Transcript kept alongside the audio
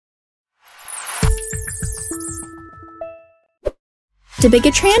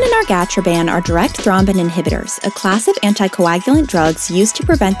Dabigatran and Argatroban are direct thrombin inhibitors, a class of anticoagulant drugs used to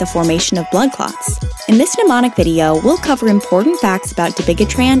prevent the formation of blood clots. In this mnemonic video, we'll cover important facts about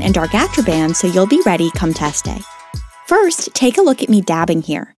Dabigatran and Argatroban so you'll be ready come test day. First, take a look at me dabbing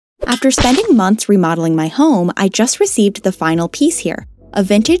here. After spending months remodeling my home, I just received the final piece here, a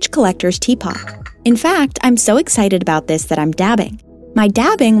vintage collector's teapot. In fact, I'm so excited about this that I'm dabbing. My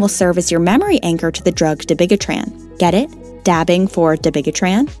dabbing will serve as your memory anchor to the drug Dabigatran. Get it? Dabbing for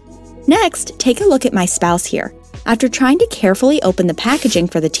Dabigatran? Next, take a look at my spouse here. After trying to carefully open the packaging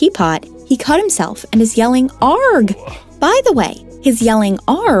for the teapot, he cut himself and is yelling ARG! By the way, his yelling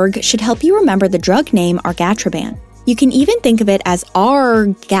ARG should help you remember the drug name Argatroban. You can even think of it as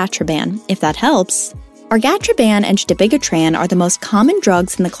Argatroban, if that helps. Argatroban and Dabigatran are the most common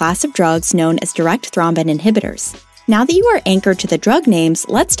drugs in the class of drugs known as direct thrombin inhibitors. Now that you are anchored to the drug names,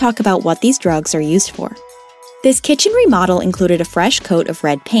 let's talk about what these drugs are used for. This kitchen remodel included a fresh coat of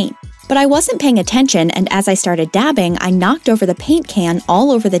red paint, but I wasn't paying attention, and as I started dabbing, I knocked over the paint can all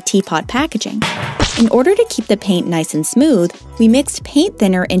over the teapot packaging. In order to keep the paint nice and smooth, we mixed paint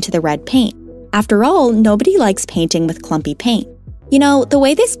thinner into the red paint. After all, nobody likes painting with clumpy paint. You know, the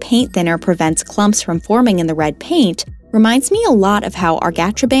way this paint thinner prevents clumps from forming in the red paint reminds me a lot of how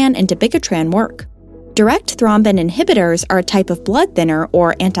Argatroban and Dabigatran work. Direct thrombin inhibitors are a type of blood thinner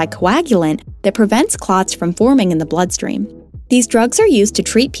or anticoagulant that prevents clots from forming in the bloodstream. These drugs are used to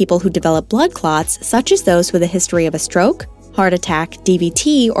treat people who develop blood clots, such as those with a history of a stroke, heart attack,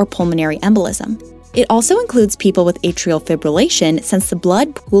 DVT, or pulmonary embolism. It also includes people with atrial fibrillation, since the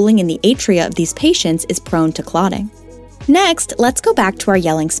blood pooling in the atria of these patients is prone to clotting. Next, let's go back to our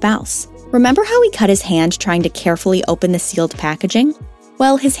yelling spouse. Remember how he cut his hand trying to carefully open the sealed packaging?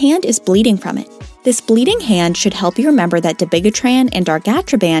 Well, his hand is bleeding from it. This bleeding hand should help you remember that Dabigatran and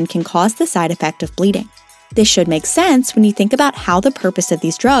Argatroban can cause the side effect of bleeding. This should make sense when you think about how the purpose of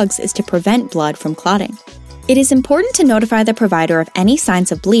these drugs is to prevent blood from clotting. It is important to notify the provider of any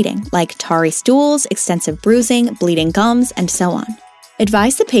signs of bleeding, like tarry stools, extensive bruising, bleeding gums, and so on.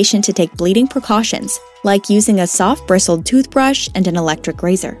 Advise the patient to take bleeding precautions, like using a soft bristled toothbrush and an electric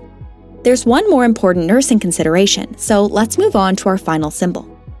razor. There's one more important nursing consideration, so let's move on to our final symbol.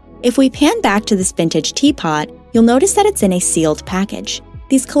 If we pan back to this vintage teapot, you'll notice that it's in a sealed package.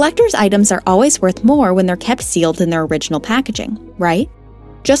 These collector's items are always worth more when they're kept sealed in their original packaging, right?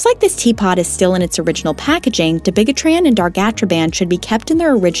 Just like this teapot is still in its original packaging, Dabigatran and Argatroban should be kept in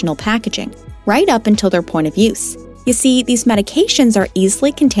their original packaging, right up until their point of use. You see, these medications are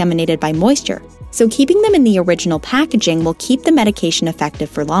easily contaminated by moisture, so keeping them in the original packaging will keep the medication effective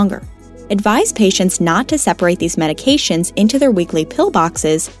for longer. Advise patients not to separate these medications into their weekly pill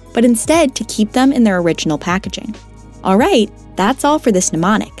boxes, but instead to keep them in their original packaging. Alright, that's all for this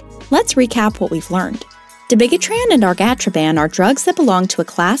mnemonic. Let's recap what we've learned. Dabigatran and Argatroban are drugs that belong to a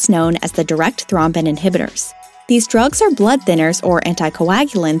class known as the direct thrombin inhibitors. These drugs are blood thinners or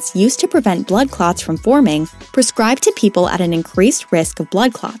anticoagulants used to prevent blood clots from forming, prescribed to people at an increased risk of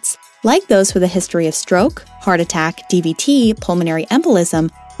blood clots, like those with a history of stroke, heart attack, DVT, pulmonary embolism,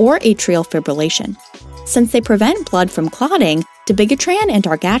 or atrial fibrillation. Since they prevent blood from clotting, Dabigatran and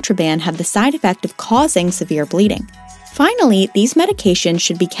Argatroban have the side effect of causing severe bleeding. Finally, these medications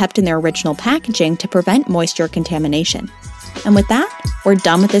should be kept in their original packaging to prevent moisture contamination. And with that, we're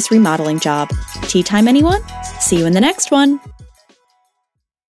done with this remodeling job. Tea time, anyone? See you in the next one!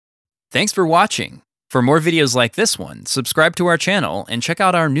 Thanks for watching. For more videos like this one, subscribe to our channel and check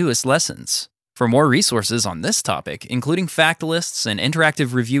out our newest lessons. For more resources on this topic, including fact lists and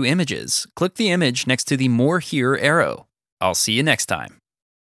interactive review images, click the image next to the More Here arrow. I'll see you next time.